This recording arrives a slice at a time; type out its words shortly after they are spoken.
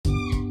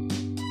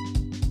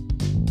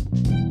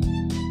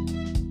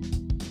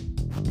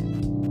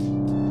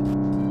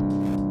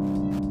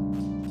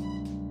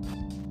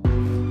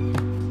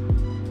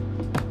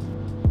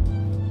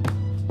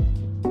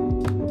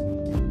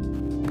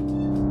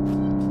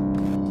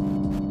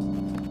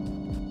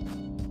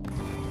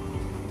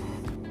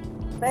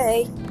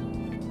Hey,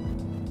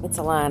 it's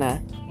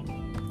Alana,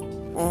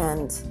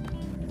 and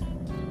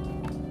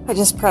I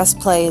just pressed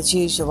play as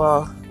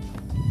usual,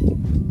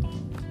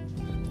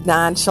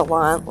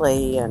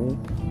 nonchalantly, and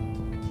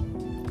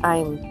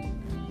I'm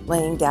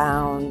laying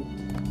down,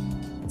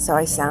 so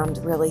I sound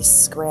really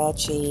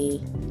scratchy,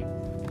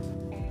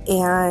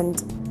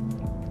 and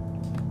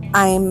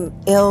I'm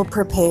ill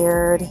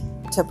prepared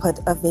to put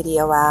a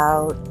video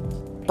out,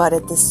 but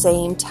at the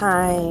same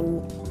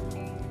time,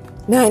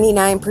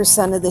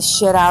 99% of the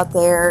shit out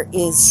there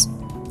is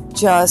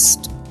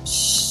just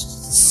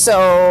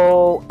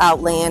so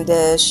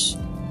outlandish.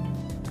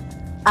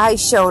 I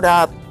showed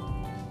up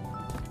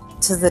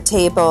to the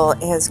table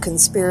as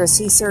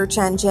conspiracy search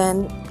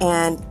engine,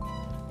 and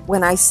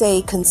when I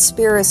say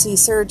conspiracy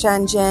search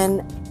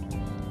engine,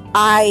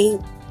 I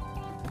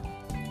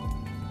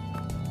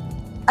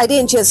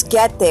didn't just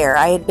get there.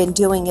 I had been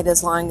doing it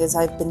as long as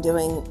I've been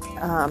doing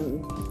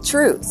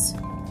truth.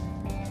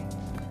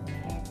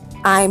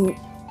 I'm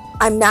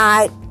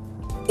not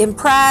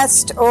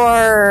impressed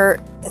or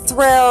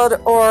thrilled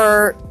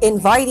or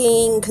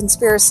inviting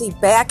conspiracy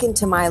back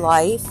into my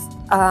life.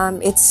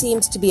 It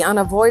seems to be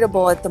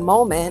unavoidable at the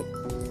moment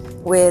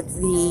with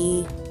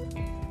the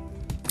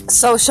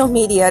social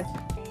media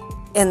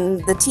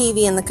and the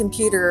TV and the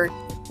computer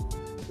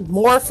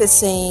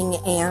morphosing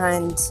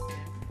and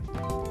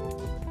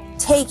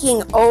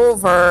taking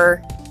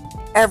over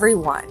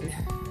everyone.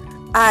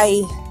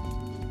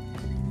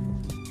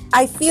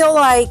 I feel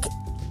like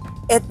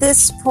at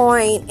this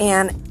point,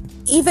 and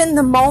even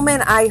the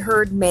moment I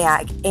heard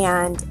Mag,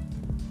 and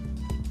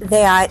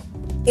that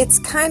it's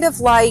kind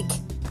of like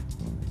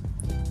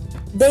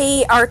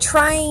they are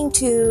trying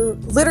to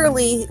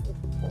literally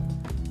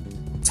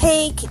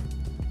take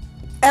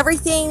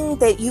everything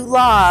that you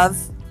love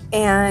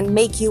and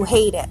make you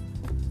hate it.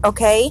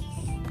 Okay?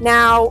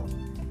 Now,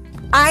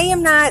 I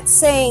am not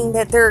saying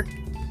that there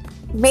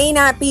may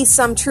not be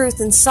some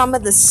truth in some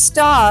of the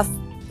stuff,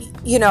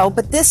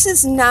 but this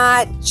is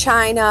not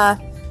China.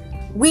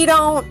 We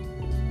don't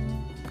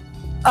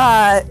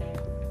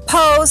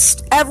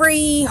post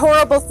every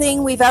horrible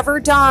thing we've ever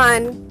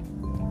done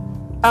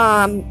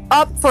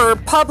up for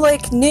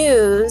public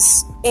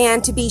news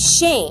and to be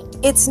shamed.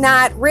 It's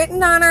not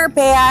written on our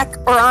back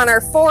or on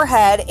our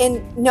forehead,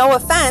 and no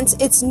offense,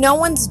 it's no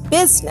one's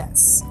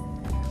business.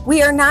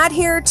 We are not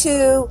here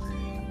to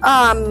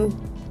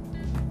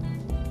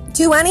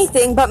do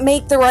anything but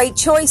make the right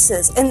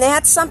choices, and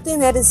that's something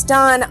that is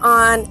done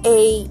on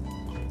a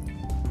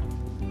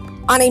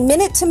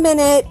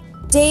minute-to-minute,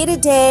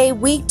 day-to-day,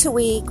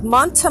 week-to-week,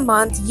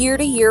 month-to-month,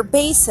 year-to-year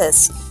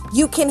basis.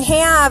 You can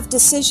have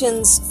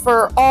decisions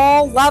for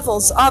all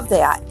levels of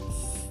that.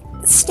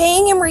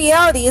 Staying in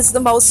reality is the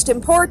most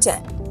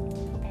important.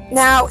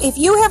 Now, if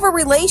you have a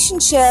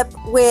relationship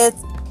with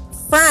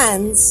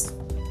friends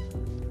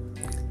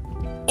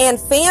and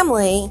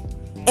family,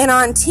 and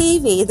on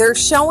TV, they're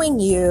showing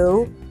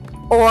you,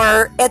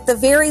 or at the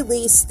very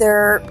least,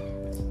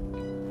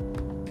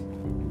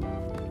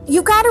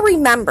 you got to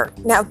remember,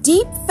 now,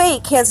 deep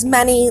fake has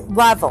many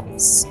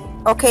levels,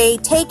 okay?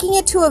 Taking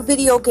it to a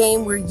video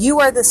game where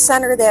you are the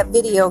center of that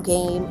video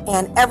game,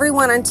 and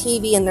everyone on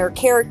TV and their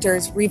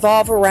characters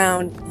revolve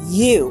around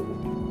you,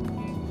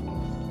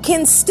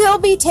 can still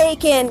be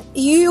taken.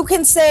 You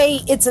can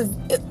say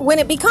when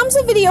it becomes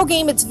a video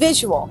game, it's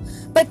visual.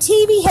 But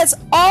TV has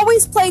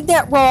always played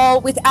that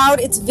role without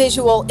its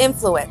visual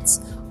influence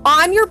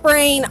on your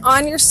brain,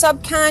 on your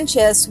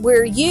subconscious,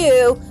 where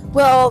you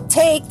will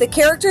take the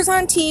characters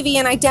on TV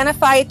and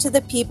identify it to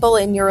the people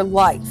in your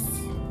life.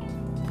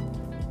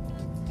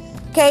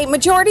 Okay,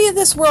 majority of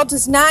this world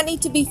does not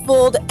need to be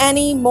fooled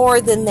any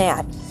more than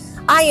that.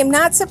 I am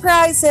not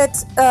surprised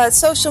that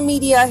social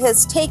media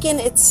has taken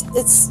its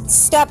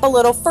step a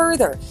little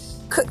further.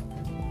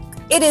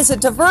 It is a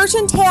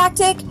diversion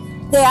tactic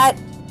that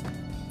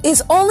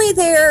is only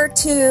there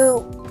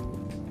to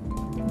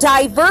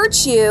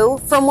divert you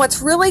from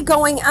what's really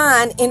going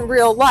on in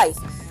real life.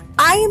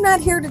 I am not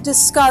here to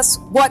discuss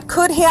what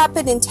could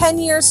happen in 10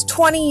 years,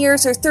 20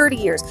 years, or 30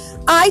 years.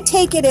 I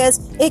take it as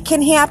it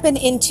can happen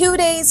in 2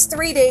 days,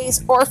 3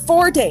 days, or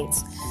 4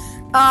 days.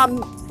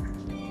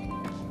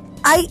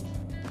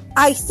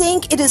 I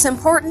think it is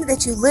important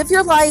that you live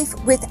your life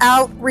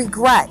without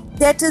regret.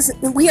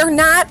 We're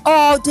not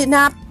all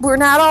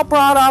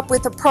brought up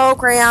with a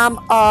program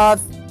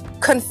of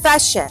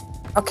confession,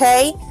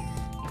 okay?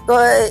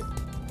 But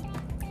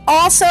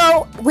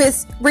also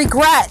with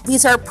regret.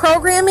 These are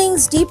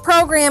deep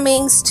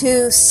programmings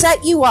to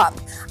set you up.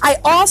 I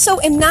also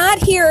am not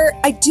here,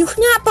 I do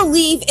not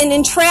believe in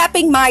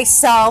entrapping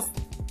myself,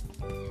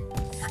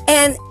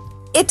 and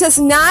it does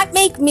not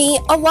make me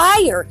a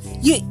liar.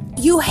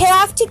 You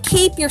have to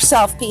keep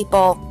yourself,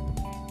 people,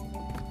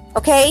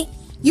 okay?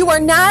 You are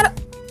not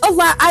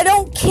I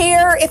don't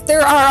care if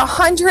there are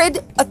 100,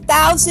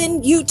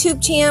 1,000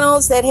 YouTube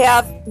channels that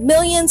have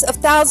millions of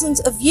thousands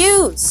of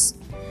views.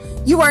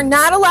 You are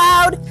not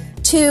allowed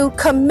to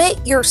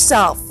commit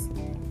yourself.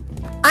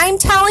 I'm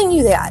telling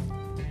you that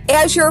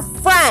as your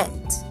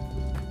friend.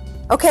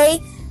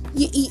 Okay?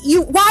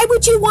 Why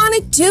would you want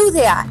to do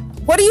that?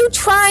 What are you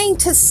trying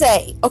to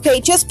say?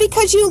 Okay, just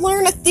because you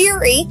learn a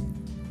theory,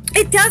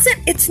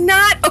 it's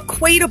not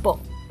equatable.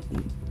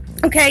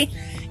 Okay,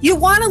 you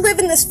want to live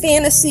in this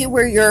fantasy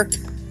where you're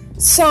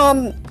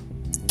some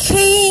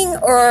king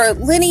or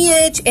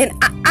lineage, and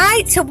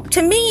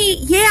to me,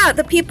 yeah,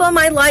 the people in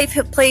my life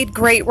have played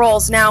great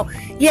roles. Now,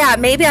 yeah,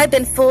 maybe I've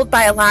been fooled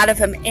by a lot of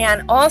them,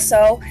 and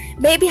also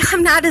maybe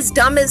I'm not as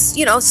dumb as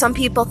some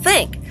people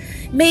think.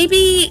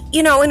 Maybe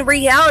in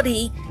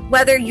reality,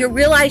 whether you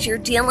realize you're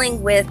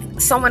dealing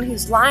with someone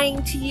who's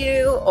lying to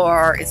you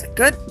or is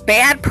a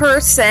bad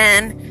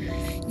person,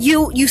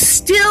 you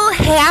still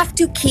have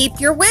to keep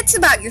your wits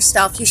about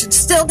yourself. You're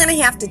still going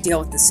to have to deal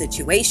with the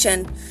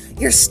situation.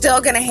 You're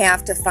still going to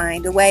have to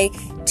find a way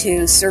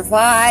to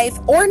survive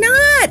or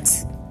not.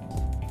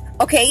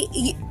 Okay,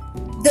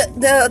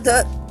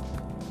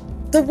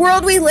 the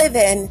world we live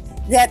in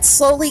that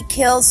slowly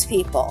kills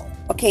people.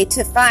 Okay,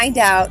 to find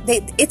out,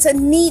 it's a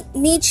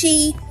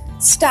Nietzsche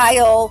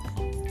style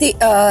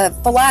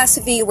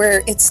philosophy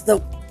where it's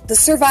the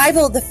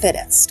survival of the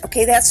fittest.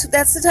 Okay, that's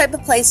the type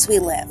of place we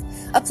live.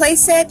 A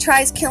place that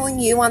tries killing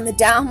you on the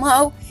down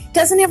low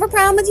doesn't have a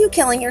problem with you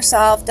killing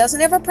yourself, doesn't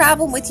have a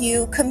problem with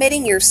you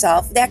committing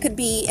yourself. That could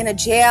be in a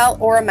jail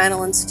or a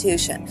mental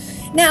institution.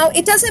 Now,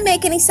 it doesn't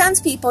make any sense,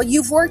 people.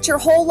 You've worked your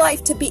whole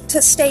life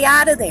to stay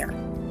out of there.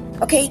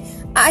 Okay,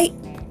 I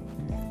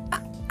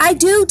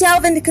do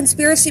delve into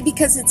conspiracy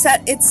because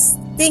it's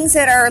things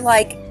that are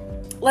like,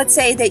 let's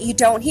say, that you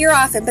don't hear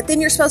often, but then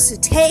you're supposed to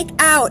take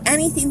out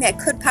anything that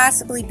could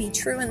possibly be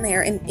true in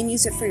there and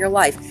use it for your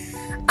life.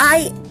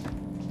 I'm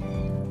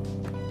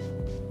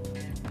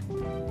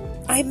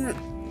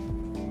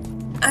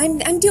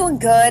doing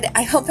good.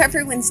 I hope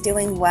everyone's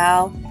doing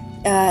well.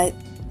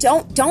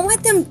 Don't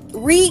let them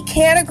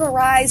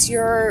recategorize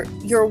your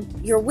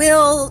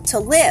will to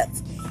live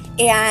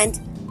and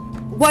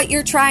what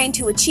you're trying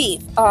to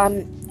achieve.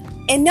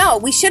 And no,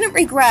 we shouldn't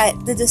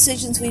regret the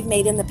decisions we've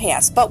made in the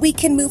past, but we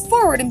can move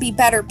forward and be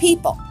better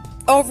people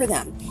over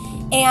them.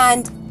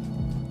 And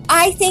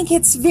I think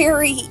it's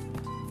very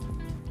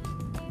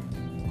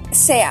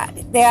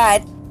sad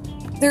that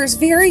there's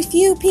very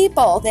few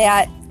people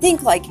that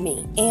think like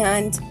me.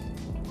 And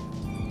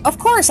of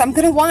course, I'm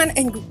going to want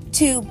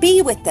to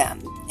be with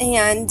them.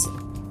 And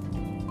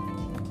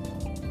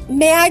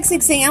Mag's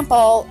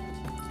example,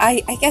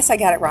 I guess I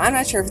got it wrong. I'm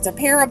not sure if it's a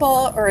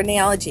parable or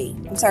analogy.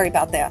 I'm sorry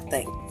about that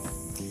thing.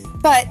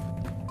 But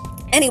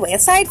anyway,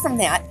 aside from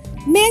that,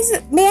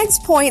 Mag's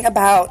point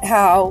about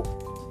how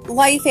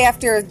life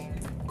after,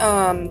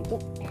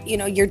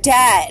 you're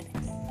dead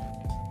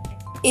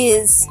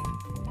is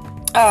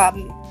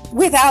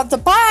without the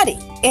body.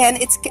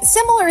 And it's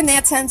similar in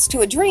that sense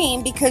to a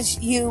dream because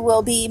you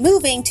will be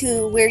moving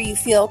to where you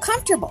feel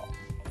comfortable.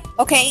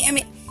 Okay? I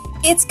mean,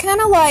 it's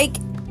kind of like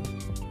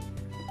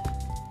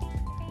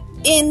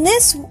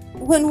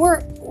when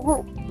we're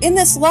in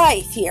this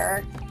life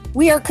here,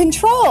 we are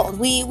controlled.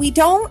 We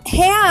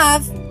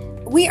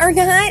are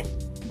not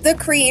the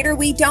creator.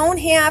 We don't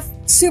have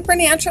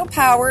supernatural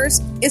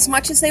powers as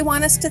much as they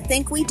want us to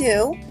think we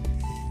do.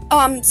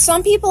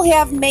 Some people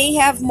may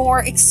have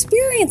more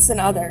experience than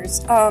others.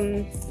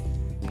 Right?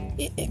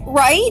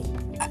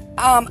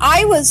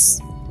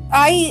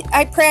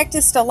 I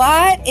practiced a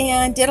lot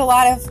and did a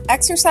lot of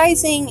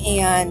exercising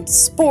and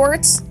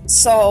sports.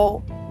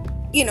 So,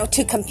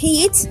 to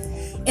compete,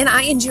 and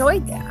I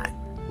enjoyed that.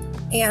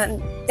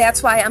 And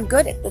that's why I'm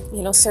good at,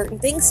 certain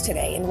things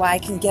today and why I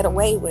can get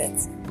away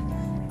with,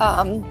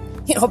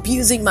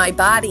 abusing my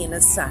body in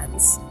a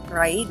sense,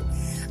 right?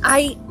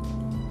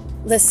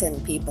 Listen,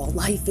 people,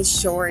 life is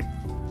short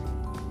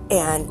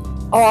and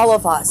all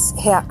of us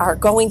are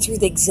going through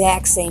the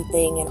exact same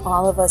thing and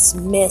all of us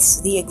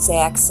miss the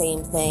exact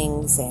same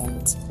things.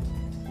 And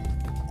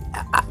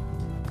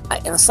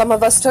some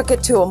of us took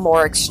it to a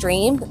more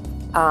extreme.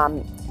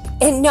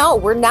 And no,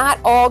 we're not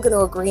all going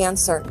to agree on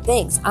certain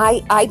things.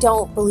 I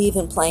don't believe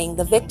in playing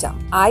the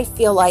victim. I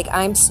feel like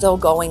I'm still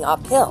going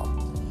uphill.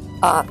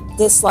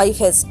 This life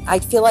I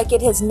feel like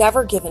it has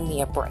never given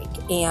me a break.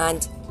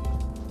 And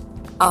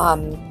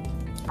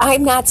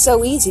I'm not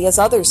so easy as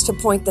others to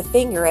point the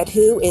finger at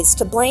who is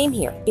to blame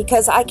here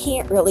because I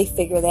can't really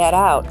figure that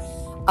out.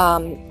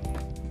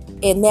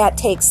 And that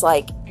takes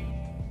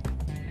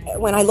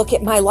when I look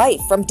at my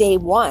life from day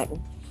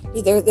one,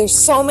 there's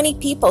so many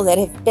people that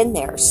have been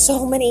there,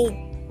 so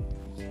many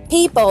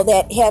people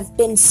that have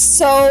been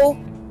so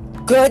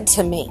good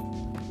to me.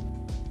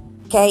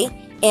 Okay?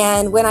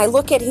 And when I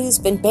look at who's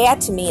been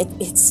bad to me,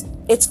 it's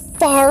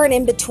far and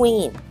in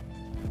between.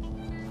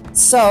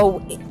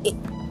 So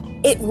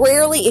it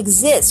rarely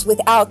exists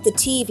without the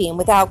TV and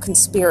without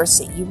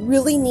conspiracy. You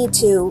really need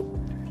to.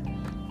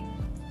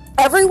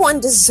 Everyone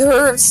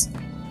deserves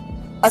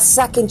a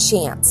second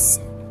chance.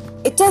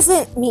 It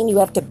doesn't mean you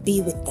have to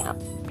be with them.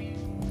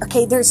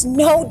 Okay, there's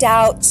no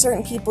doubt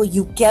certain people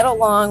you get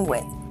along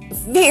with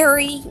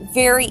very,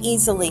 very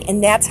easily,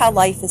 and that's how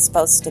life is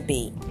supposed to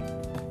be.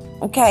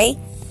 Okay?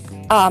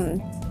 I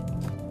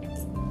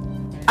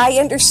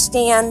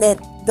understand that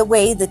the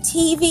way the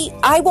TV,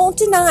 I won't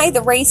deny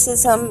the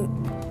racism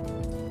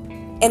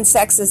and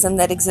sexism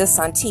that exists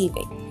on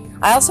TV.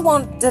 I also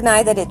won't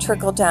deny that it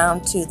trickled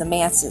down to the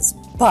masses.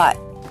 But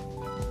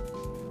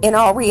in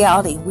all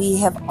reality, we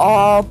have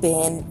all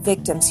been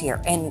victims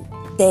here. And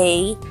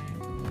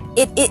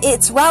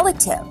it's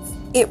relative.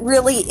 It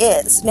really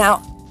is.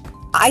 Now,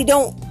 I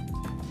don't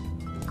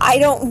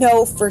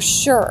know for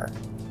sure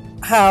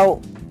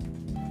how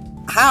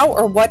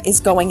or what is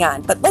going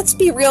on. But let's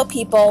be real,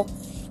 people.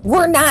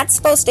 We're not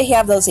supposed to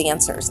have those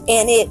answers.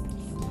 And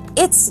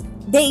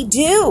they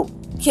do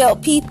kill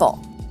people.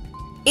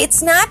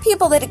 It's not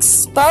people that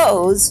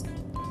expose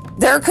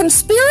their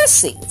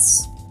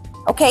conspiracies.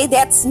 Okay,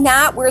 that's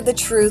not where the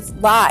truth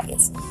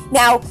lies.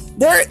 Now,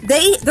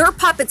 their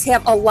puppets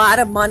have a lot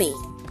of money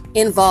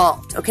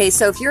involved. Okay,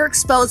 so if you're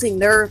exposing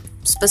their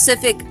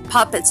specific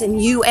puppets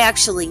and you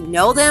actually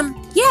know them,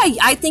 yeah,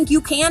 I think you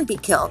can be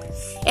killed.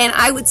 And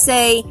I would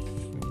say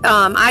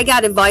I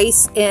got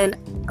advice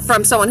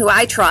from someone who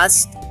I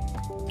trust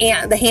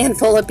and the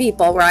handful of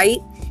people, right?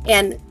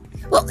 And,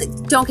 well,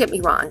 don't get me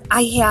wrong.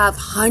 I have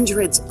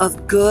hundreds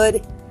of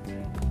good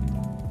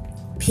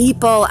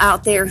people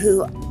out there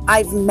who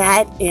I've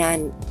met,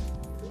 and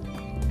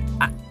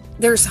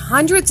there's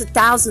hundreds of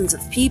thousands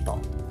of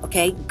people,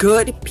 okay?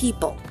 Good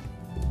people.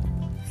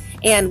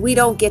 And we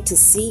don't get to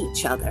see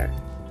each other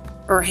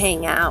or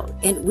hang out.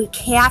 And we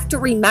have to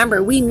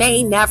remember, we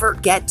may never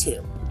get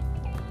to.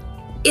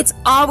 It's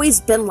always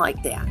been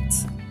like that.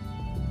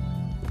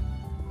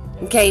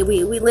 Okay,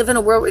 we live in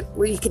a world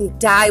where you can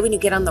die when you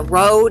get on the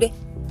road.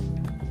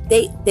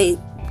 The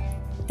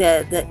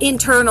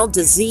internal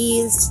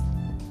disease,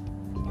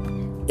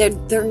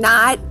 they're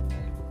not,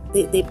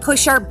 they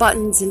push our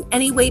buttons in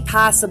any way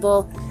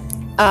possible.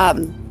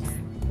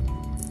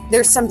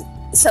 There's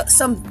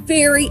some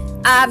very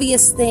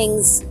obvious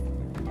things,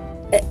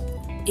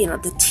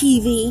 the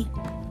TV,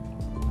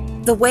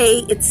 the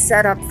way it's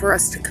set up for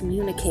us to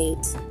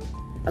communicate,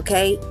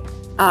 okay?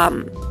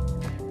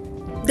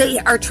 They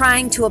are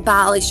trying to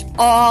abolish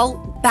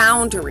all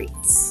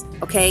boundaries,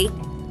 okay?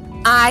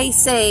 I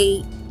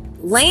say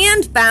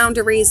land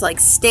boundaries like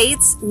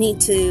states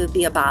need to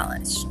be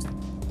abolished,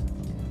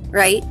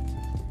 right?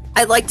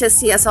 I'd like to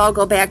see us all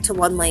go back to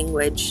one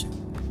language.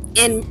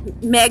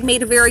 And Mag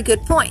made a very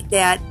good point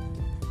that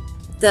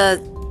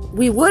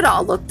we would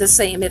all look the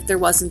same if there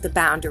wasn't the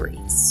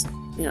boundaries.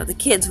 The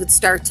kids would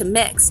start to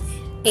mix,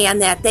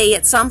 and that they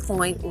at some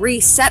point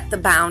reset the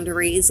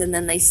boundaries and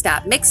then they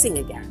stop mixing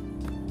again.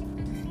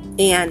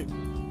 And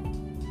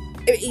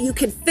you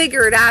can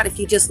figure it out if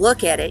you just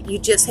look at it. You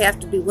just have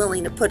to be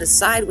willing to put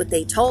aside what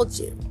they told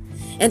you.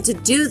 And to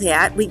do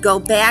that, we go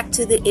back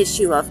to the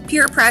issue of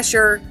peer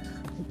pressure,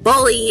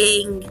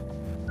 bullying,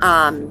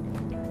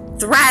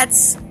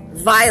 threats,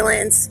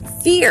 violence,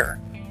 fear.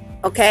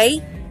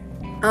 Okay?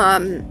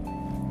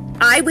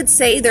 I would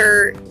say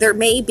there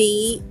may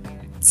be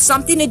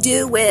something to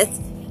do with,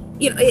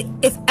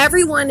 if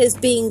everyone is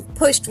being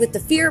pushed with the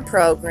fear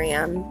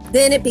program,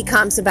 then it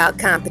becomes about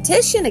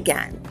competition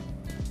again.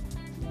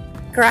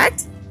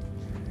 Correct?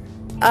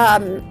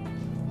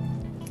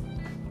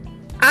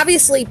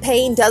 Obviously,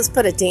 pain does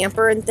put a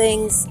damper in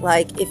things.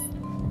 Like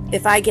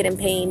if I get in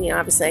pain,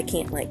 obviously I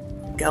can't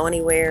go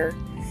anywhere.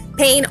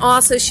 Pain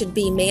also should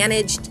be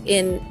managed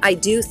in, I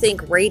do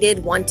think,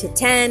 rated 1 to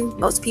 10.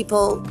 Most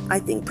people, I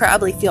think,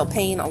 probably feel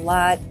pain a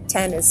lot.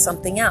 10 is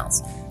something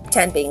else.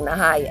 10 being the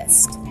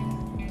highest.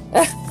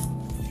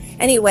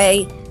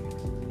 Anyway,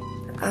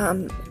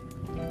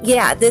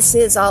 this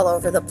is all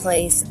over the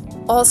place.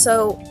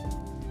 Also,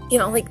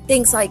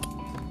 things like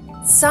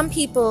some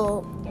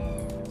people,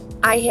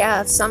 I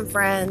have some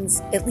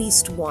friends, at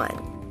least one,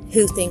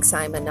 who thinks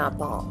I'm a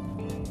nutball.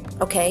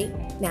 Okay?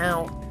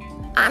 Now,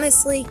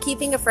 honestly,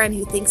 keeping a friend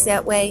who thinks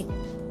that way,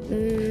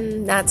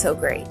 not so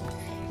great.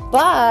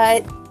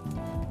 But,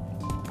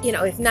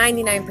 if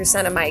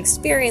 99% of my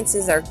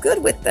experiences are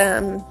good with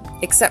them,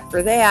 except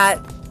for that,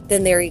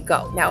 then there you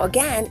go. Now,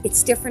 again,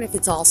 it's different if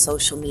it's all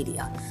social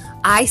media.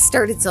 I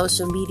started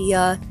social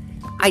media.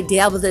 I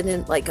dabbled in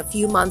it a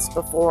few months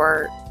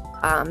before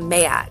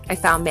MAG. I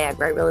found MAG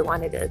where I really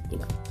wanted to,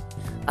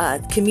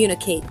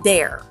 communicate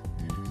there.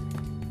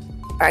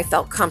 Or I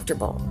felt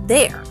comfortable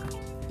there.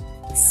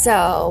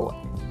 So,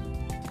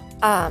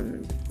 I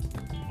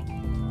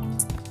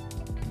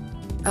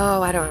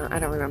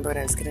don't remember what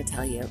I was going to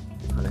tell you.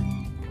 Hold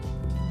on.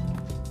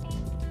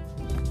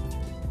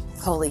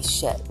 Holy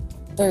shit.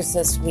 There's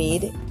this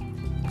weed.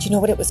 Do you know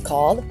what it was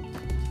called?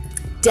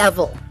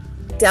 Devil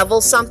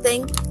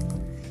something.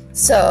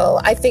 So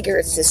I figure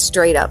it's just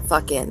straight up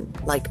fucking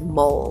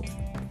mold.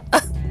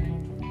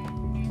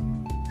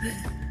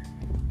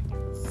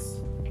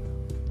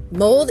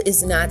 Mold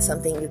is not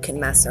something you can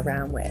mess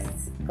around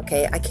with.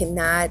 Okay, I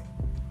cannot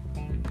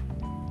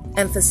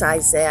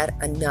emphasize that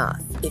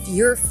enough. If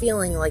you're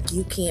feeling like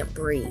you can't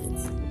breathe,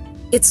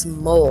 it's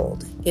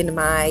mold, in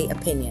my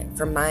opinion,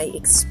 from my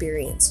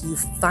experience. You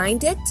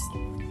find it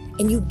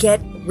and you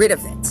get rid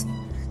of it.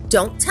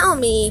 Don't tell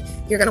me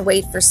you're going to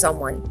wait for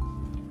someone.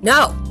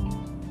 No.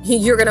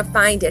 You're going to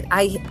find it.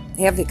 I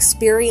have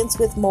experience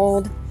with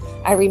mold.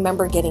 I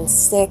remember getting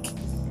sick.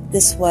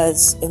 This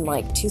was in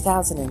like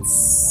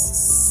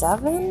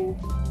 2007,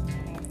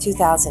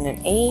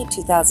 2008,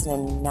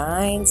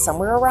 2009,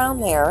 somewhere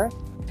around there.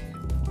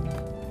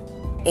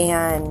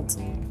 And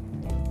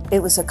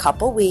it was a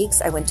couple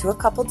weeks. I went to a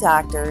couple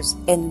doctors,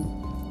 and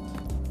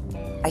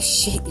I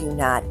shit you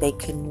not,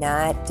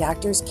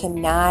 doctors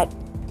cannot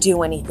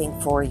do anything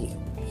for you.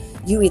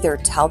 You either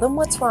tell them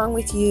what's wrong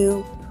with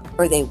you,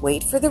 or they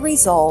wait for the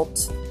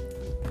result,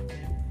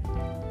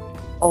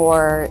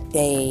 or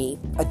they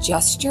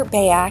adjust your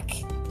back.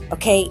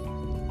 Okay?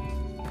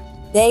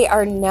 They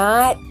are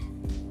not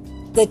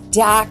the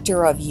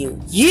doctor of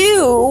you.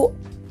 You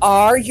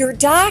are your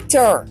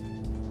doctor.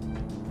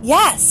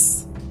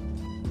 Yes.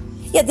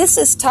 Yeah, this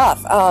is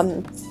tough.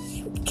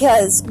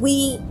 Because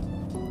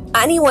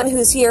anyone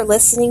who's here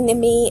listening to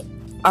me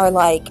are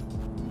like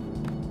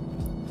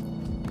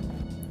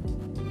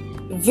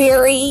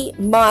very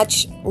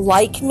much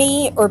like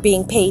me or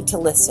being paid to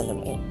listen to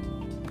me.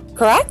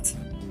 Correct?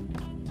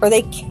 Or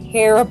they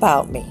care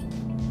about me.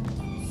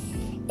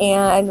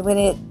 And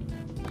when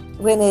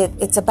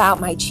it's about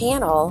my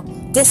channel,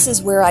 this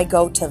is where I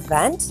go to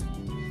vent.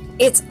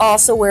 It's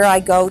also where I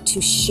go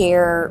to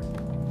share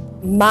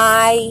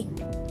my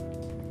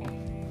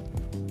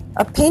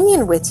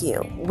opinion with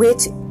you,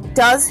 which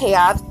does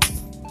have,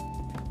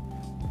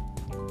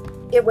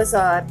 it was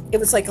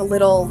like a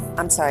little,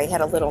 I'm sorry, I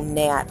had a little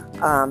gnat.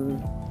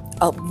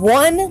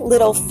 One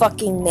little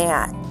fucking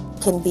gnat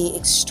can be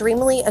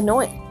extremely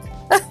annoying.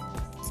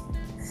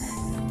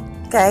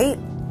 Okay?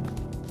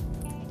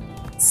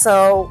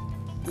 So,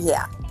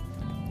 yeah.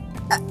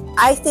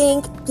 I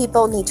think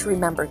people need to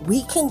remember,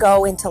 we can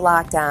go into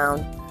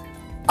lockdown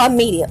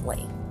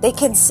immediately. They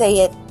can say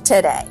it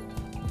today.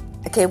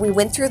 Okay, we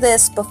went through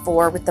this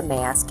before with the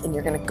mask, and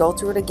you're going to go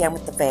through it again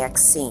with the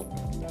vaccine.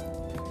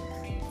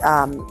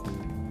 And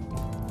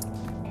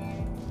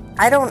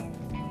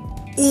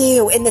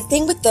the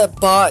thing with the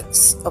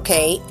bugs,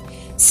 okay?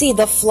 See,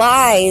 the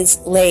flies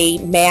lay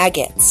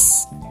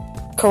maggots,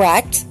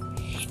 correct?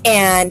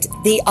 And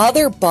the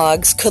other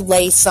bugs could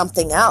lay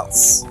something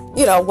else.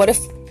 You know, what if,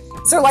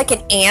 is there like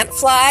an ant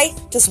fly?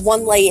 Does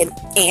one lay an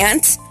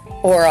ant?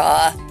 Or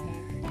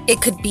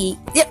it could be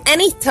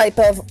any type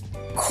of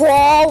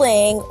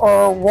crawling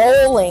or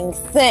rolling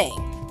thing.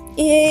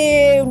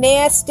 Ew,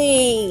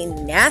 nasty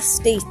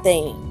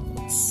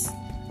things.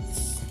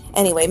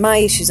 Anyway, my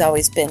issue's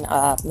always been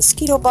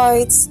mosquito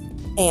bites,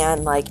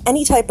 and like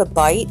any type of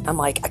bite, I'm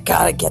like, I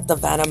gotta get the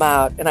venom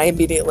out, and I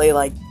immediately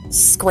like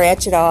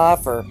scratch it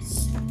off or,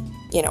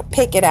 you know,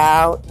 pick it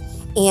out.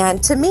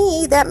 And to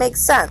me, that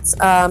makes sense.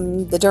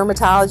 The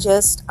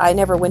dermatologist, I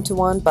never went to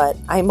one, but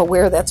I'm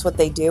aware that's what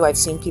they do. I've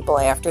seen people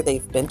after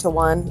they've been to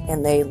one,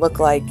 and they look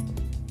like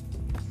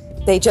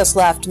they just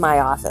left my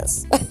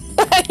office.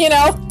 You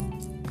know,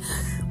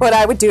 what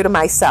I would do to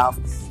myself.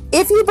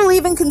 If you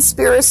believe in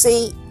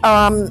conspiracy,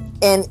 and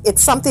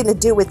it's something to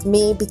do with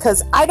me,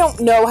 because I don't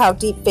know how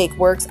deepfake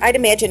works. I'd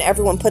imagine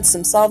everyone puts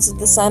themselves at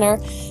the center.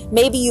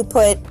 Maybe you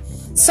put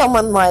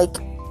someone like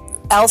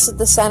else at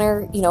the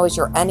center, you know, as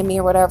your enemy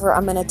or whatever.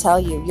 I'm going to tell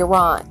you, you're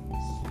wrong.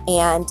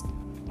 And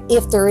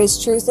if there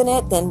is truth in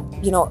it, then,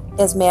 you know,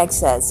 as Mag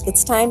says,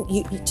 it's time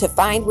to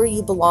find where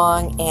you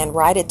belong and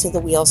ride it till the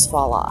wheels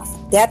fall off.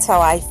 That's how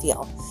I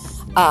feel.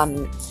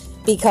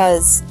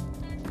 Because,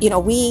 you know,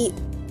 we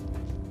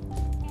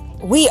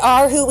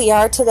are who we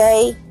are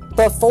today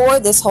before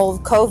this whole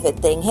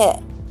COVID thing hit.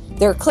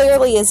 There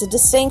clearly is a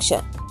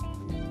distinction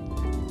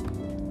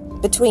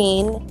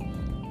between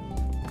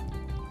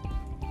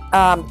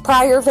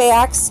prior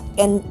vax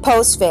and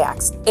post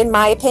vax, in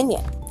my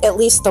opinion, at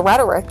least the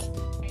rhetoric.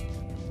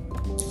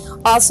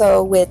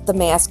 Also with the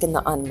mask and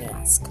the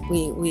unmask,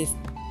 we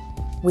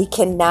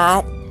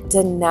cannot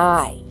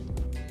deny.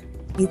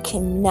 You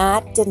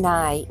cannot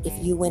deny if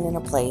you went in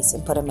a place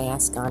and put a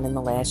mask on in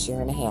the last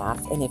year and a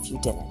half, and if you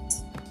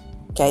didn't.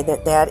 Okay,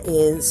 that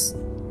is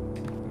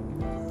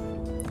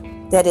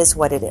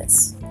what it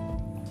is.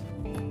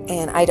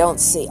 And I don't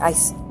see, I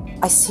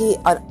see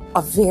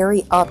a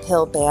very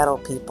uphill battle,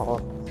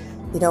 people.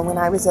 You know, when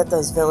I was at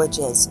those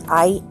villages,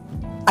 I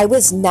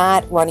was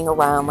not running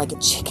around like a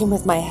chicken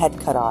with my head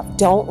cut off.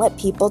 Don't let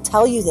people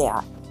tell you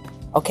that.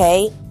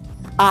 Okay?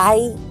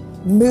 I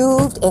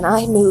moved, and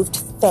I moved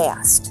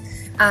fast.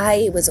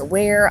 I was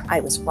aware I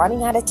was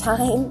running out of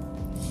time,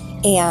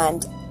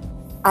 and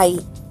I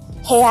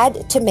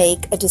had to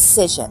make a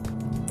decision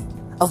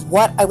of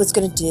what I was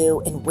going to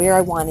do and where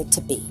I wanted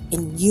to be.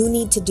 And you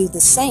need to do the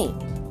same.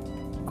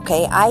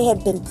 Okay, I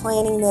had been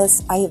planning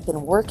this. I have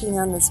been working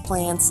on this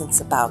plan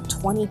since about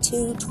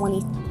 22,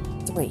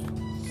 23.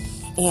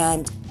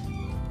 And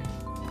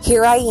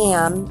here I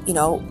am, you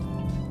know,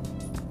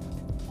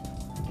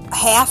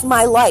 half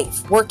my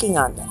life working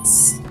on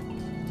this.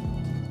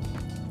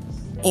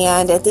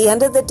 And at the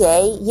end of the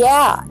day,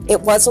 yeah,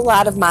 it was a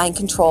lot of mind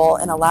control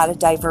and a lot of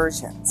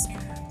diversions.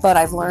 But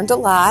I've learned a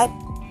lot,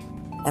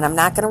 and I'm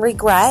not going to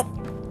regret,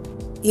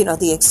 you know,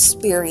 the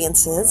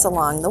experiences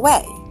along the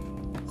way.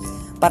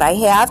 But I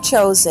have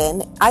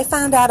chosen, I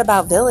found out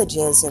about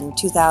villages in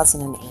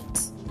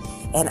 2008.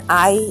 And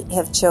I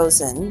have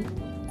chosen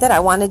that I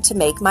wanted to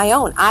make my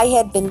own. I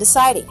had been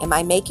deciding, am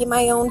I making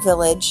my own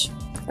village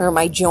or am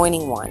I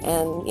joining one?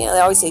 And, they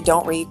always say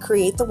don't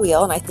recreate the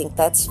wheel, and I think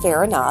that's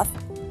fair enough.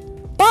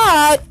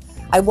 But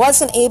I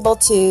wasn't able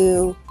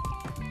to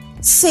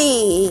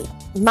see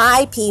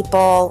my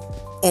people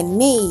and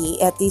me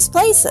at these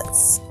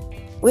places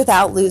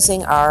without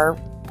losing our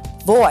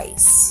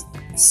voice.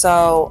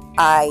 So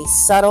I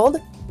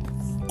settled,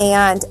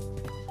 and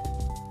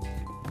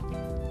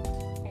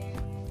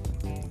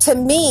to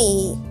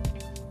me,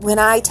 when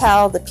I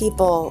tell the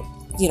people,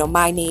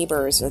 my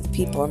neighbors or the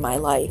people in my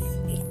life,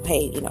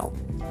 hey,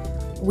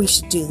 we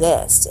should do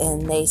this,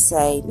 and they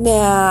say,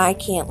 nah, I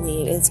can't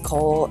leave, it's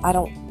cold,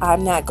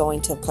 I'm not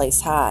going to a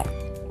place hot.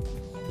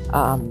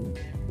 I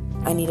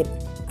need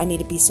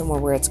to be somewhere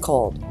where it's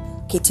cold.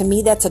 Okay, to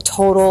me that's a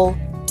total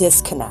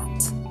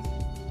disconnect.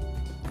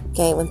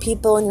 Okay, when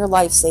people in your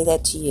life say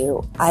that to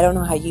you, I don't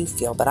know how you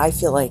feel, but I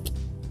feel like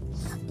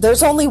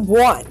there's only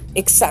one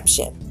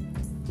exception.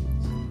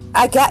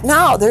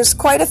 There's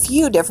quite a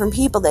few different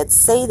people that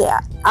say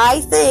that. I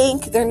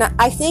think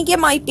it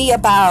might be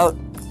about,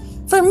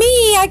 for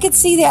me, I could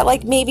see that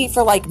like maybe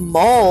for like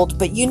mold,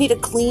 but you need to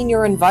clean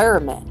your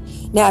environment.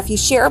 Now, if you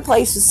share a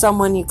place with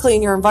someone, you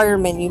clean your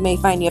environment, you may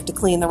find you have to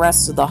clean the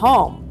rest of the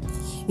home.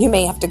 You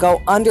may have to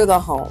go under the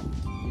home.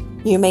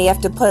 You may have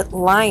to put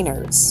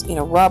liners,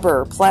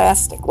 rubber,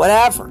 plastic,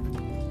 whatever.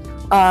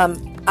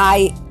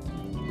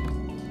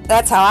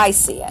 That's how I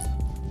see it,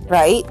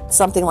 right?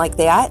 Something like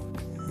that.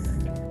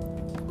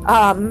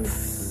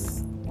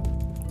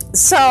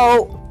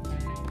 So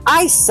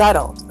I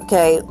settled,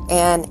 okay?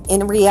 And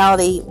in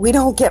reality, we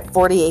don't get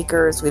 40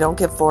 acres. We don't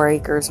get 4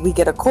 acres. We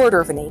get a quarter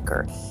of an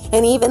acre.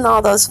 And even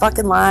all those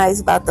fucking lies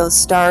about those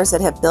stars that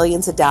have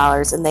billions of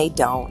dollars, and they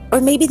don't. Or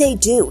maybe they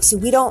do. See,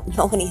 we don't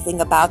know anything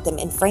about them.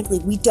 And frankly,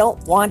 we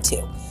don't want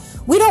to.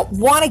 We don't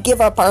want to give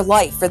up our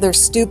life for their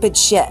stupid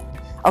shit.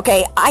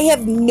 Okay? I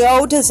have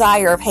no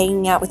desire of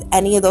hanging out with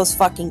any of those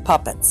fucking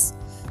puppets.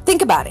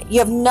 Think about it. You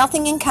have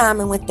nothing in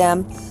common with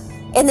them.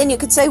 And then you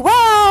could say,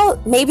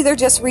 well, maybe they're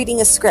just reading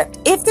a script.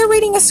 If they're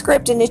reading a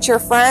script and it's your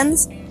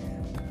friends,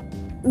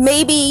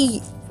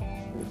 maybe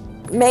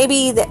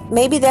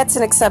that's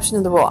an exception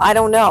to the rule. I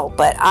don't know,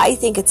 but I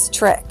think it's a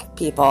trick,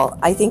 people.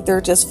 I think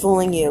they're just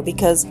fooling you,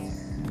 because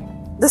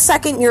the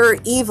second you're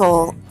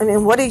evil,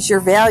 what is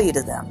your value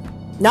to them?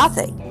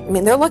 Nothing.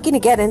 They're looking to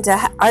get into.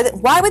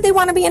 Why would they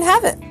want to be in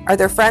heaven? Are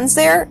their friends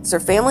there? Is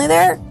their family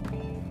there?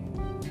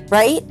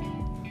 Right?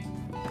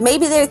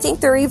 Maybe they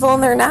think they're evil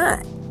and they're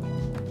not.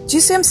 Do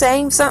you see what I'm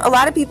saying? A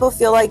lot of people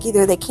feel like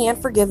either they can't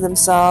forgive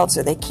themselves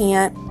or they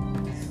can't.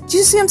 Do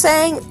you see what I'm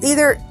saying?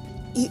 Either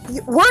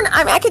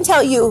I can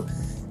tell you,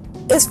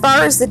 as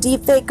far as the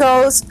deep fake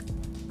goes,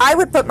 I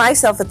would put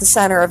myself at the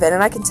center of it,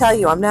 and I can tell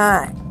you I'm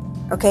not.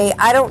 Okay,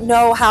 I don't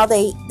know how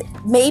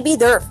maybe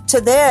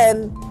to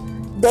them,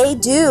 they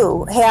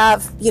do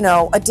have,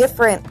 a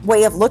different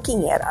way of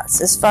looking at us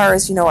as far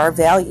as, our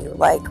value.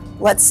 Like,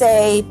 let's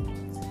say,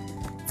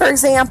 for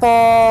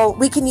example,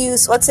 they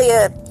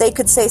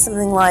could say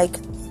something like,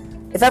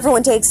 if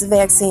everyone takes the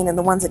vaccine and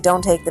the ones that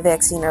don't take the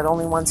vaccine are the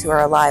only ones who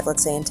are alive,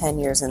 let's say in 10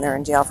 years, and they're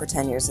in jail for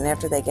 10 years, and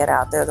after they get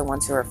out, they're the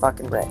ones who are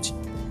fucking rich.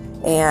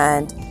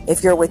 And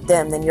if you're with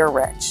them, then you're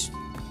rich.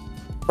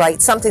 Right?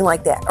 Something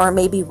like that. Or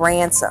maybe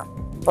ransom.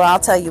 Well, I'll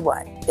tell you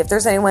what. If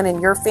there's anyone in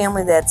your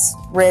family that's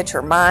rich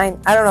or mine,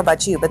 I don't know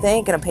about you, but they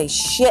ain't going to pay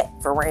shit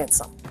for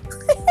ransom.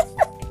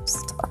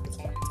 Just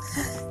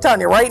telling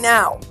you right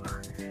now.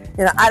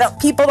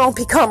 People don't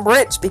become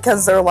rich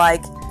because they're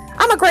like,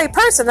 I'm a great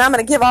person and I'm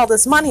going to give all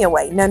this money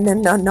away.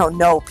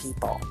 No,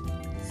 people.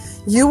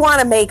 You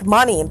want to make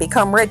money and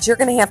become rich, you're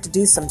going to have to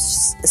do some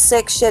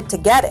sick shit to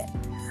get it.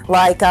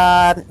 Like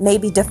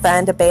maybe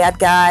defend a bad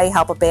guy,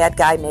 help a bad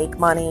guy make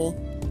money,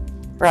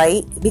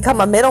 right?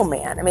 Become a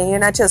middleman. You're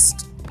not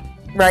just,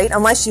 right?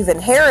 Unless you've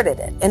inherited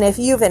it. And if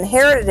you've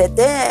inherited it,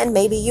 then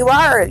maybe you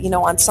are,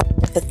 on some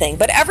type of thing.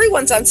 But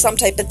everyone's on some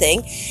type of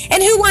thing.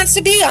 And who wants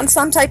to be on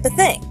some type of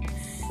thing?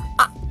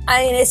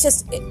 It's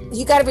just,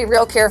 you got to be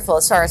real careful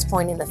as far as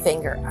pointing the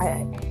finger.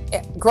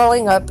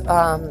 Growing up,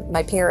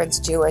 my parents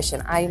Jewish,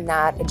 and I'm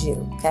not a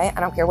Jew, okay? I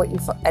don't care what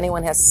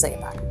anyone has to say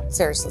about it.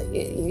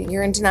 Seriously,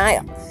 you're in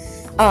denial.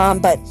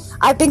 But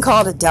I've been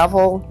called a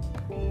devil,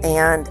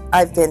 and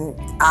I've been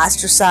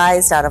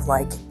ostracized out of,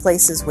 like,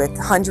 places with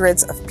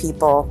hundreds of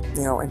people,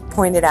 and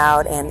pointed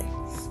out, and,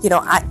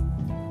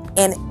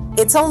 and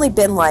it's only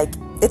been, like,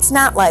 it's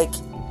not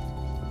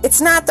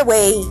the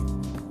way,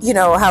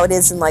 how it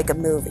is in, like, a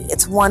movie.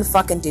 It's one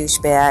fucking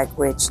douchebag,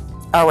 which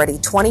already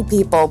 20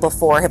 people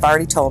before have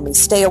already told me,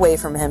 stay away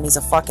from him. He's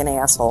a fucking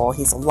asshole.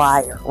 He's a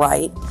liar,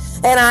 right?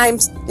 And I'm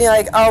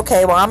like,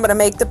 okay, well, I'm going to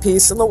make the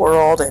peace in the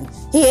world, and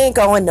he ain't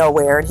going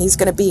nowhere, and he's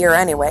going to be here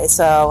anyway,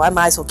 so I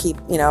might as well keep,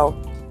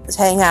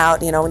 hang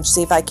out, and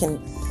see if I can,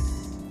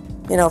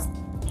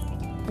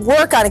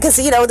 work on it. Because,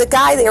 the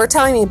guy they were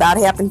telling me about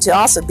happened to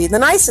also be the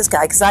nicest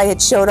guy, because I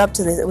had showed up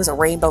to it was a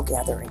rainbow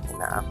gathering,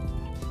 and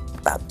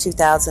about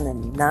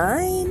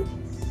 2009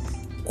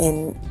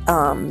 in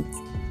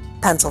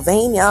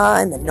Pennsylvania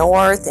in the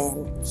north,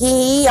 and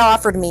he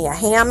offered me a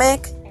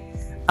hammock.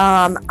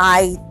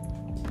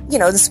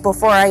 This is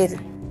before I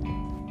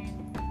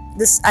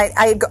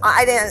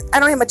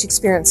don't have much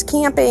experience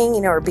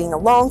camping, or being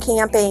alone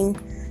camping,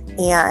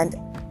 and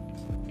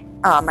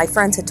my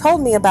friends had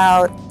told me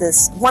about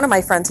this. One of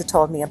my friends had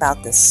told me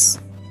about this.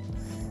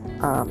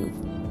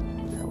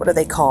 What are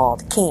they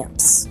called?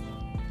 Camps.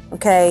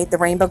 Okay, the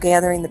Rainbow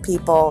Gathering, the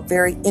people,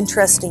 very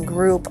interesting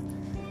group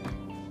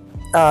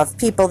of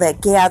people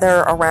that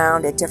gather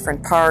around at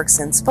different parks,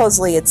 and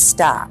supposedly it's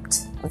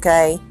stopped.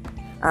 Okay,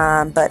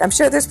 but I'm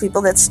sure there's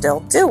people that still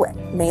do it.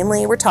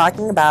 Mainly, we're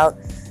talking about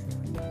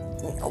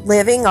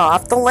living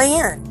off the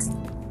land.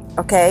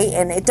 Okay,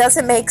 and it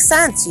doesn't make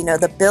sense.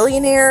 The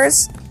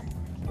billionaires,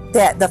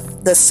 that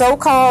the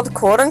so-called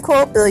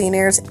quote-unquote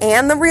billionaires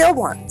and the real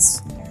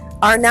ones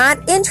are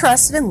not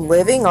interested in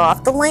living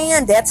off the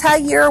land. That's how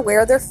you're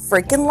aware they're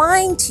freaking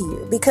lying to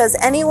you. Because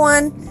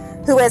anyone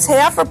who has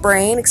half a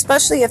brain,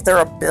 especially if they're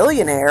a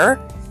billionaire,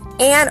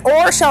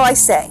 or shall I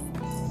say,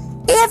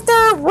 if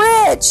they're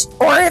rich,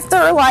 or if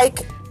they're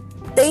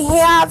they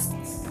have,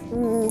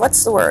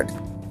 what's the word?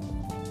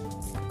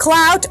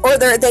 Clout, or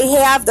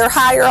they're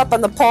higher up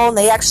on the pole and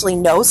they actually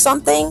know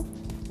something,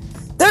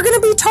 they're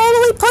going to be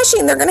totally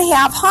pushing. They're going to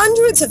have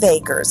hundreds of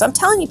acres. I'm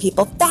telling you,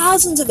 people,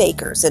 thousands of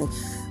acres, and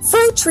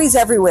fruit trees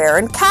everywhere,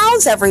 and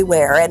cows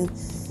everywhere, and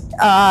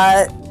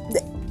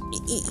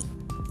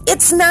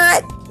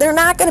they're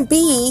not going to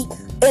be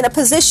in a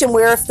position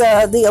where if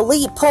the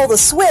elite pull the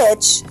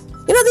switch,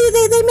 they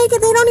make it.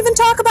 They don't even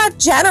talk about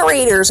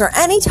generators or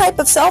any type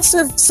of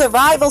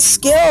survival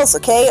skills.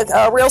 Okay,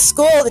 a real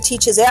school that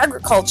teaches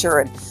agriculture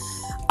and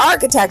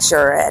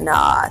architecture and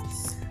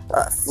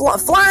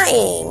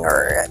flying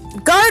or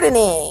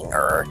gardening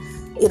or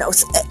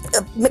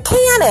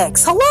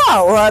mechanics.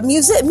 Hello,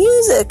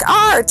 music,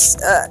 arts.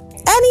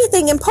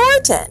 Anything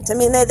important. I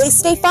mean, they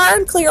stay far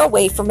and clear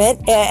away from it.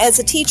 As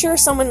a teacher,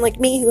 someone like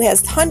me who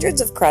has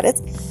hundreds of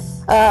credits,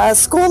 a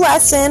school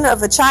lesson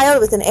of a child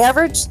with an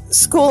average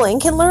schooling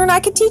can learn. I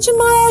could teach him,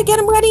 get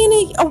him ready in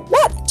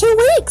 2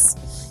 weeks.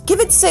 Give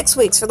it 6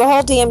 weeks for the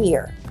whole damn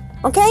year.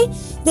 Okay?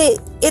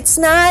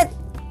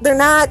 They're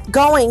not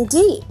going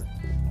deep.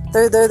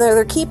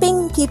 They're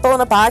keeping people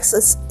in a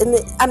box.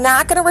 I'm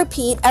not going to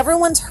repeat.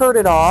 Everyone's heard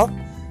it all.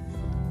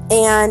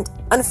 And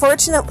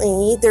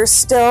unfortunately, there's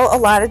still a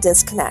lot of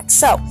disconnect.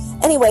 So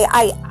anyway,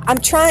 I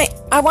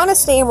want to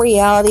stay in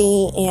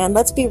reality, and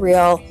let's be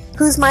real.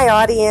 Who's my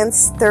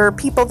audience? There are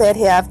people that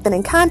have been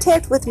in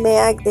contact with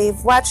Mag. They've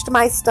watched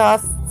my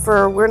stuff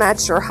for we're not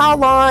sure how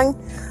long.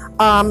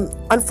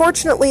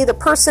 Unfortunately, the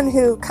person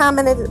who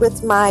commented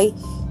with my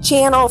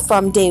channel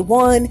from day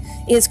one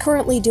is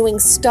currently doing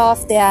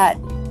stuff that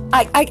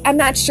I'm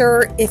not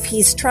sure if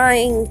he's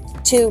trying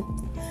to.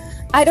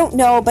 I don't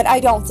know, but I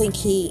don't think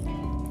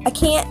I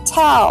can't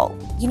tell.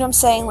 You know what I'm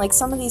saying? Like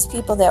some of these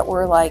people that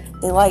were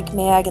they like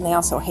Mag and they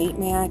also hate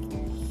Mag.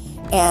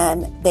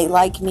 And they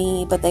like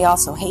me, but they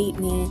also hate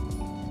me.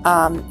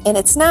 And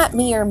it's not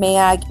me or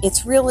Mag.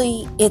 It's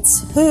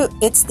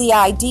the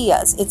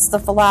ideas. It's the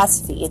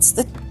philosophy. It's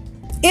the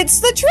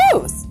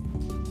truth,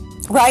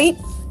 right?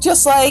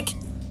 Just like,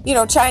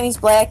 Chinese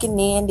Black and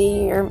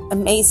Nandy or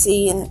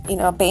Macy and,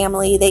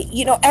 Bamley. They,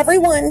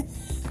 everyone,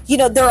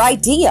 their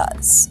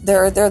ideas.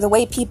 They're the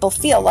way people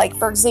feel. Like,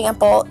 for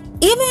example,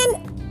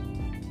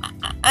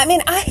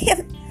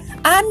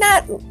 I'm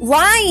not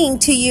lying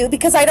to you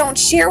because I don't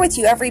share with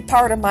you every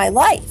part of my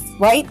life,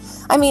 right?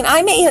 I mean,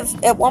 I may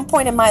have at one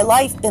point in my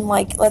life been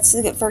let's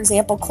look at, for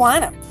example,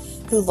 Quantum,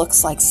 who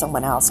looks like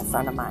someone else, a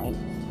friend of mine,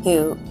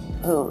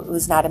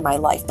 who's not in my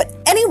life. But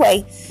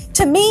anyway,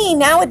 to me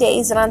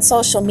nowadays and on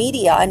social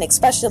media, and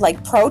especially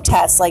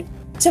protests,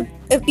 to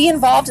be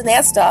involved in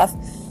that stuff,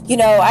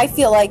 I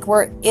feel like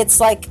it's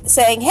like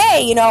saying,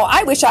 hey,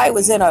 I wish I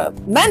was in a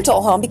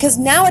mental home, because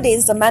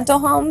nowadays the mental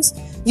homes,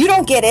 you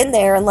don't get in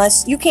there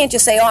unless you can't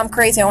just say, oh, I'm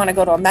crazy, I want to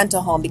go to a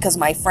mental home because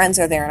my friends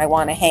are there and I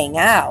want to hang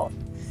out.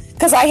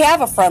 Because I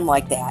have a friend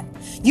like that.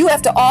 You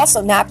have to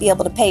also not be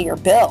able to pay your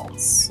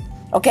bills.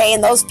 Okay,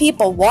 and those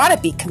people want to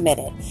be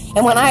committed.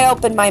 And when I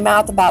open my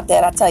mouth about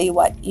that, I'll tell you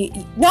what,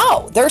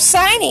 no, they're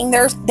signing,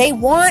 they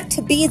want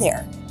to be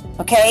there.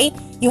 Okay,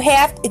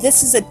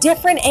 this is a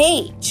different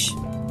age.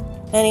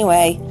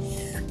 Anyway,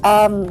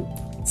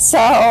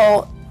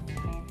 so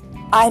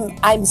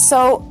I'm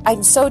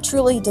so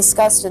truly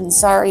disgusted and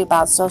sorry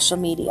about social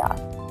media.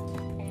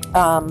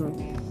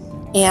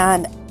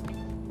 And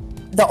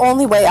the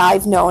only way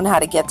I've known how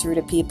to get through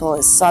to people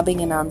is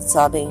subbing and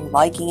unsubbing,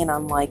 liking and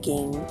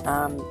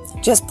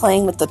unliking, just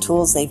playing with the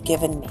tools they've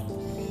given me.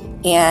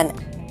 And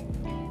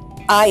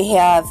I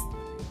have,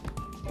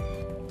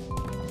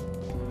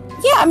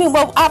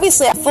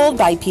 obviously I'm fooled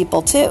by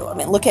people too. I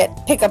mean,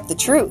 pick up the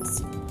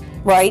truth.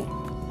 Right?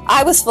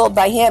 I was fooled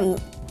by him.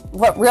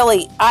 What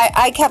really,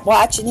 I kept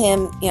watching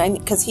him,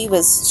 because he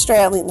was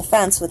straddling the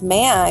fence with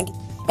Mag,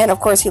 and of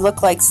course he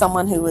looked like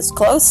someone who was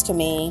close to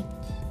me.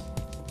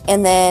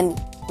 And then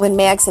when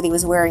Mag said he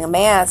was wearing a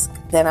mask,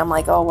 then I'm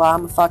like, oh, well,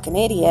 I'm a fucking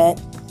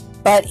idiot.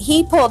 But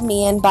he pulled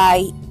me in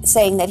by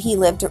saying that he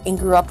lived and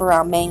grew up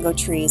around mango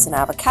trees and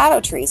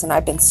avocado trees, and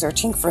I've been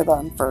searching for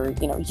them for,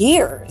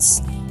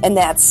 years. And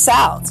that's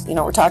south.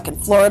 We're talking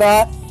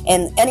Florida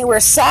and anywhere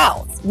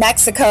south,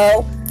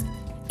 Mexico,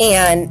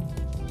 and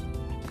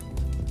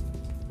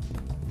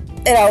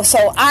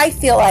so I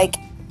feel like,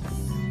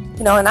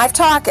 and I've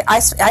talked,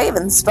 I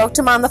even spoke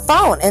to him on the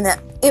phone, and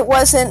it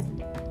wasn't,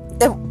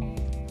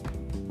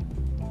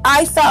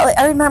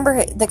 I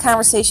remember the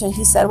conversation.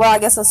 He said, well, I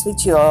guess I'll speak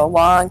to you a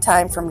long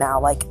time from now,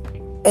 like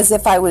as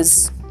if I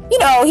was, he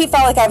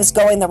felt like I was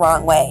going the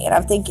wrong way. And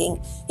I'm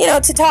thinking,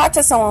 to talk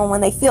to someone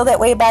when they feel that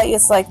way about you,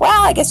 it's like,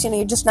 well, I guess,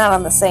 you're just not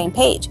on the same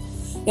page.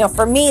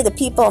 For me, the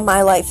people in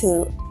my life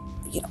who,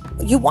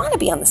 you want to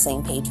be on the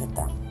same page with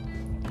them.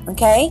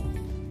 Okay?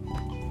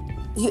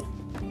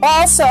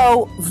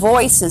 Also,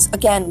 voices,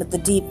 again, with the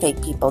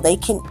deepfake people, they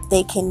can,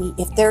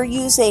 if they're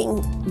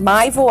using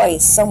my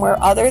voice somewhere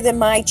other than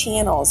my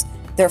channels,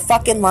 they're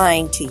fucking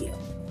lying to you.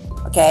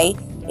 Okay?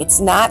 It's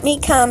not me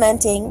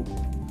commenting.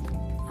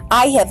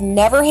 I have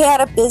never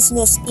had a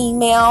business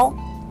email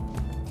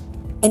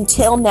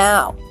until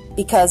now,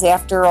 because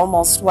after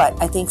almost,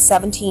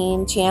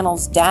 17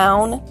 channels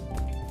down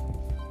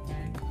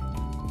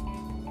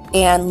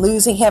and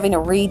having to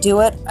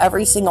redo it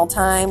every single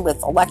time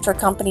with Electric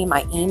Company,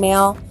 my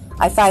email,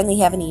 I finally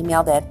have an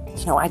email that,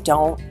 I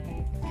don't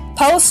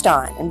post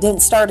on and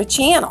didn't start a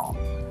channel.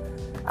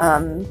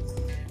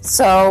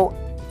 So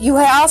you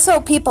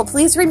also, people,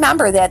 please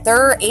remember that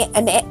their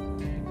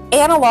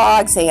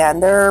analogs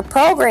and their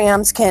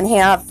programs can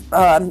have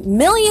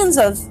millions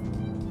of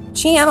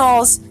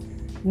channels,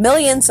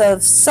 millions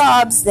of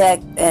subs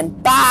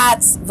and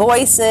bots,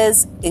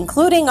 voices,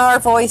 including our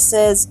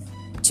voices,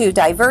 to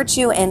divert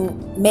you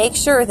and make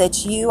sure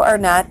that you are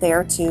not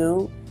there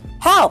to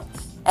help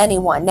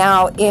anyone.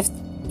 Now, if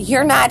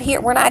you're not here,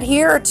 we're not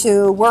here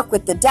to work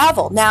with the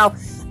devil. Now,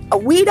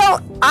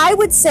 I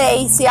would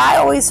say, I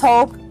always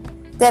hope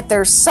that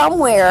there's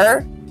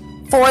somewhere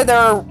for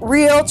their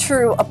real,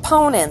 true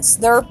opponents,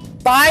 their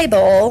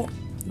Bible,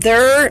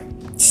 their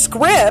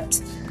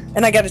script.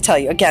 And I got to tell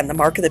you, again, the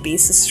mark of the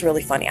beast, this is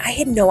really funny. I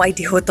had no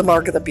idea what the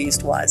mark of the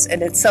beast was.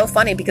 And it's so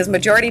funny because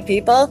majority of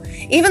people,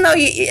 even though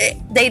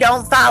they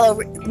don't follow,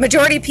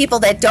 majority of people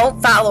that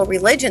don't follow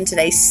religion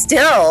today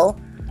still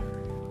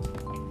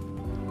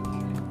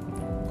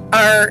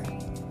are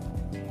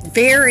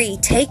very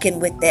taken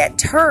with that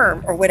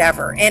term or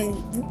whatever. And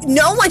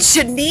no one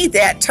should need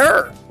that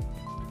term.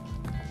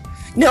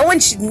 No one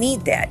should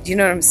need that. Do you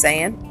know what I'm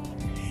saying?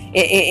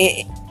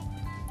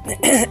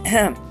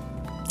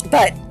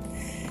 But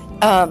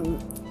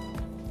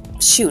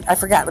shoot, I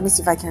forgot. Let me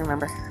see if I can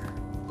remember.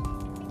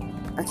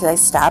 Or did I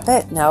stop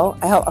it? No.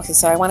 Okay,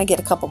 so I want to get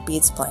a couple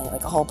beats playing,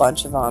 like a whole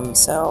bunch of them,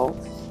 so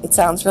it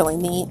sounds really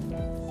neat.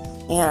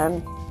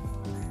 And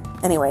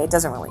anyway, it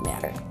doesn't really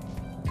matter.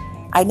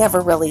 I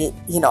never really,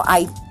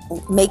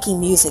 making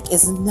music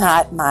is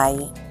not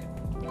my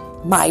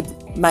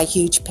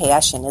huge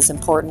passion, as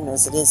important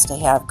as it is to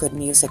have good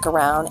music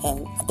around,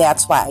 and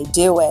that's why I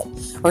do it,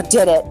 or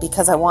did it,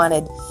 because I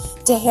wanted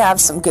to have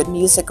some good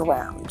music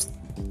around,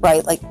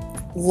 right? Like,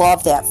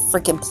 love that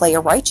freaking Player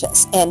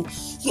Righteous. And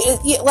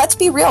let's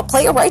be real,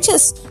 Player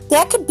Righteous,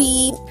 that could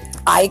be,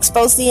 I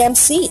expose the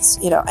MCs,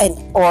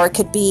 or it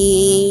could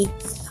be,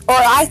 or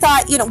I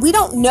thought, we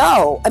don't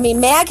know. I mean,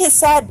 Mag has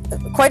said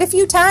quite a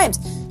few times,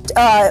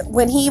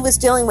 when he was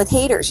dealing with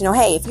haters,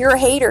 hey, if you're a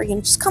hater,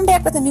 just come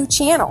back with a new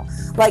channel.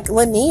 Like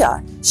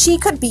Linnea, she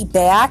could be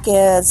back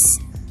as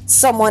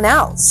someone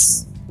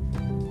else,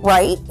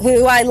 right?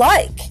 Who I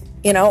like,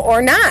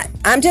 or not.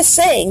 I'm just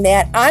saying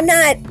that I'm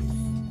not.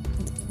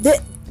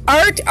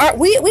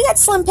 We got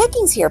slim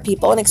pickings here,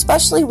 people, and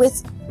especially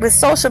with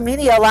social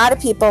media, a lot of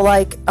people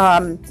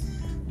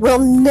will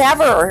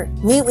never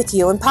meet with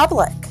you in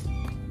public.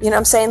 You know what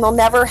I'm saying? They'll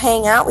never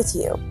hang out with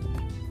you.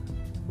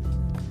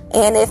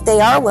 And if they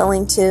are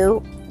willing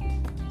to,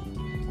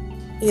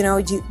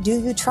 do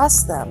you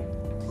trust them?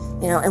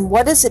 And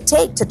what does it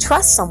take to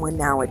trust someone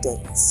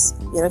nowadays?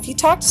 If you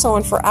talk to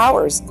someone for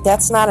hours,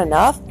 that's not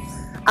enough.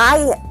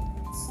 I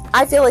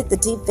feel like the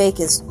deep fake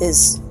is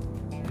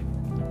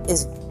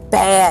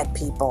bad,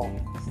 people.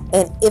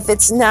 And if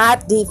it's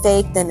not deep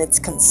fake, then it's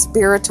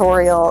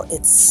conspiratorial,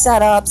 it's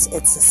setups,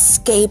 it's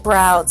escape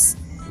routes,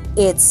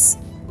 it's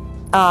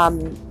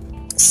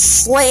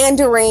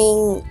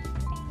slandering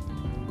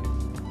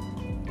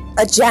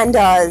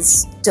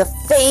agendas,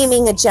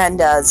 defaming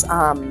agendas.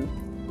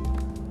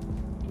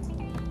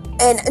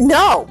 And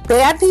no,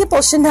 bad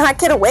people should not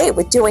get away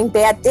with doing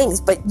bad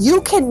things, but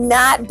you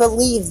cannot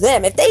believe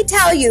them. If they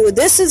tell you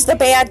this is the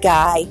bad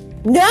guy,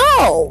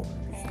 no,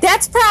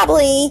 that's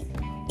probably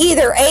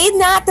either A,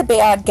 not the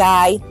bad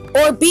guy,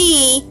 or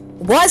B,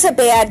 was a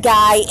bad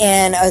guy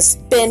and has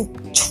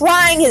been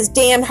trying his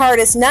damn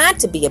hardest not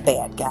to be a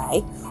bad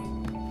guy,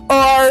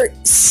 or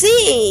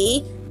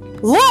C,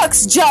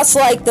 looks just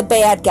like the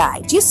bad guy.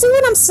 Do you see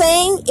what I'm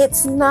saying?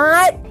 It's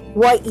not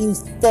what you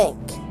think.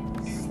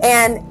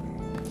 And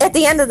at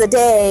the end of the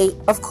day,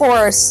 of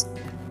course,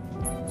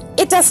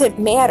 it doesn't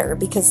matter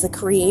because the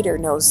Creator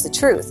knows the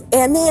truth.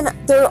 And then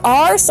there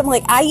are some,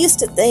 like, I used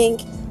to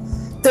think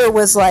there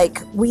was,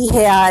 like, we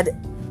had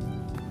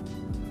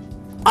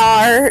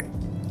our,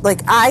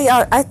 like,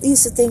 I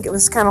used to think it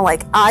was kind of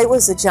like I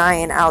was a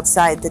giant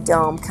outside the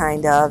dome,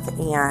 kind of,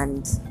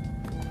 and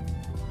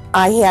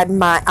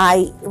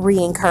I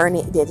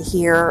reincarnated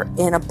here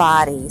in a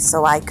body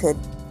so I could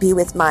be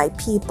with my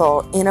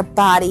people in a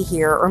body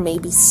here, or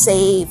maybe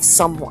save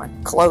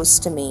someone close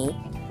to me,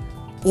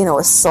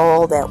 a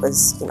soul that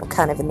was,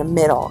 kind of in the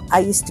middle. I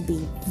used to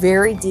be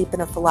very deep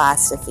in a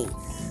philosophy,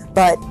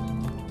 but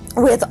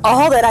with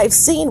all that I've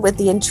seen, with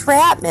the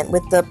entrapment,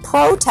 with the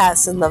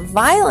protests and the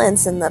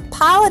violence and the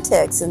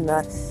politics and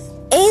the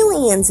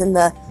aliens and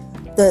the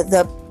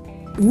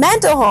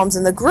mental homes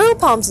and the group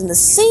homes and the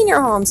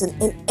senior homes and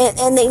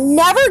they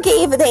never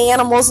gave the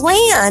animals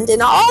land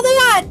and all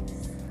that,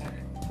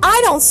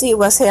 I don't see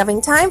us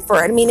having time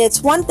for it. I mean,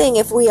 it's one thing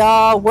if we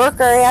all work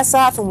our ass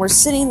off and we're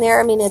sitting there.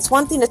 I mean, it's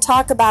one thing to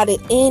talk about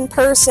it in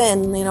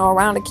person,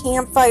 around a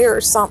campfire or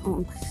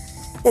something.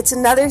 It's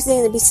another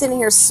thing to be sitting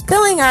here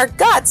spilling our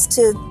guts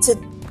to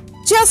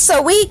just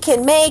so we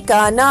can make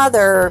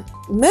another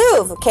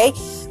move, okay?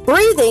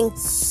 Breathing,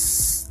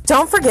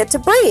 don't forget to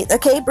breathe,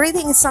 okay?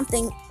 Breathing is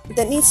something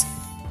that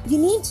you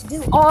need to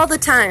do all the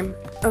time.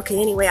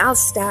 Okay, anyway, I'll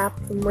stop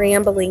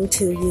rambling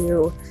to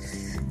you,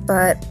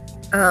 but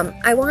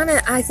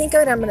I think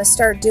what I'm going to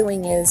start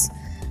doing is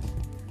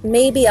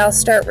maybe I'll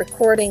start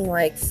recording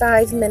like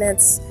 5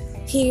 minutes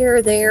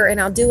here, there,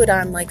 and I'll do it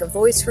on like a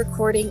voice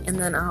recording, and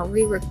then I'll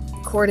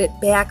re-record it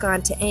back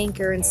onto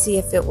Anchor and see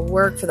if it will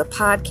work for the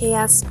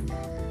podcast.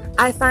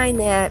 I find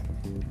that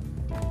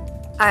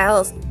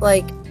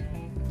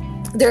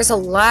there's a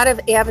lot of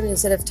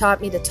avenues that have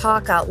taught me to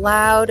talk out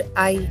loud.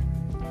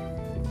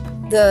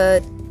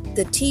 The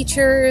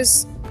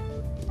teachers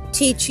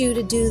teach you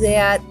to do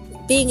that.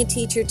 Being a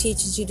teacher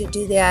teaches you to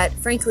do that.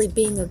 Frankly,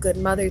 being a good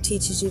mother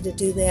teaches you to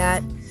do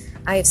that.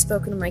 I have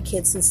spoken to my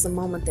kids since the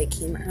moment they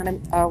came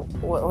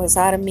was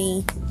out of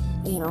me,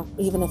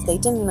 even if they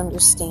didn't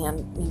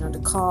understand, to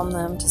calm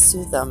them, to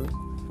soothe them.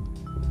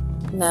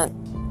 Not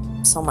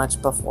so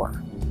much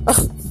before.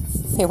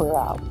 They were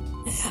out.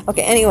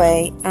 Okay,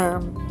 anyway,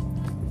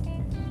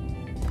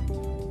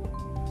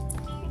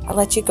 I'll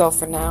let you go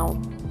for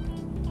now.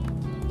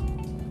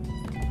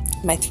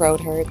 My throat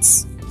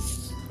hurts.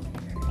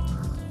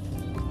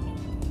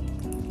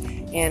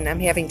 And I'm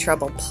having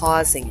trouble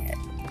pausing it.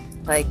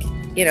 Like,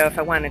 if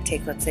I want to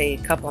take, let's say, a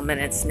couple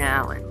minutes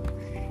now and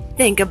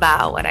think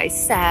about what I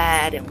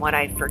said and what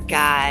I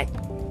forgot.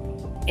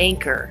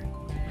 Anchor.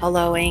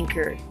 Hello,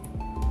 Anchor.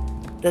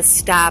 The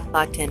stop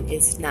button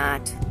is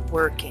not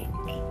working.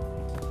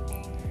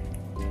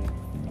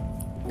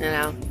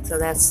 So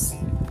this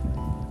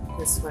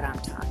is what I'm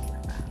talking about.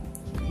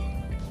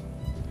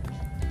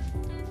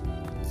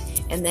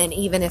 And then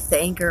even if the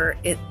Anchor,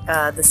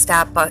 the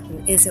stop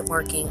button isn't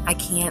working, I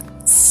can't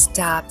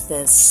stop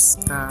this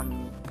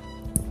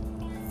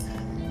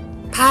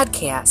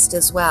podcast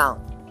as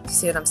well.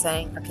 See what I'm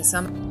saying? Okay,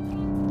 so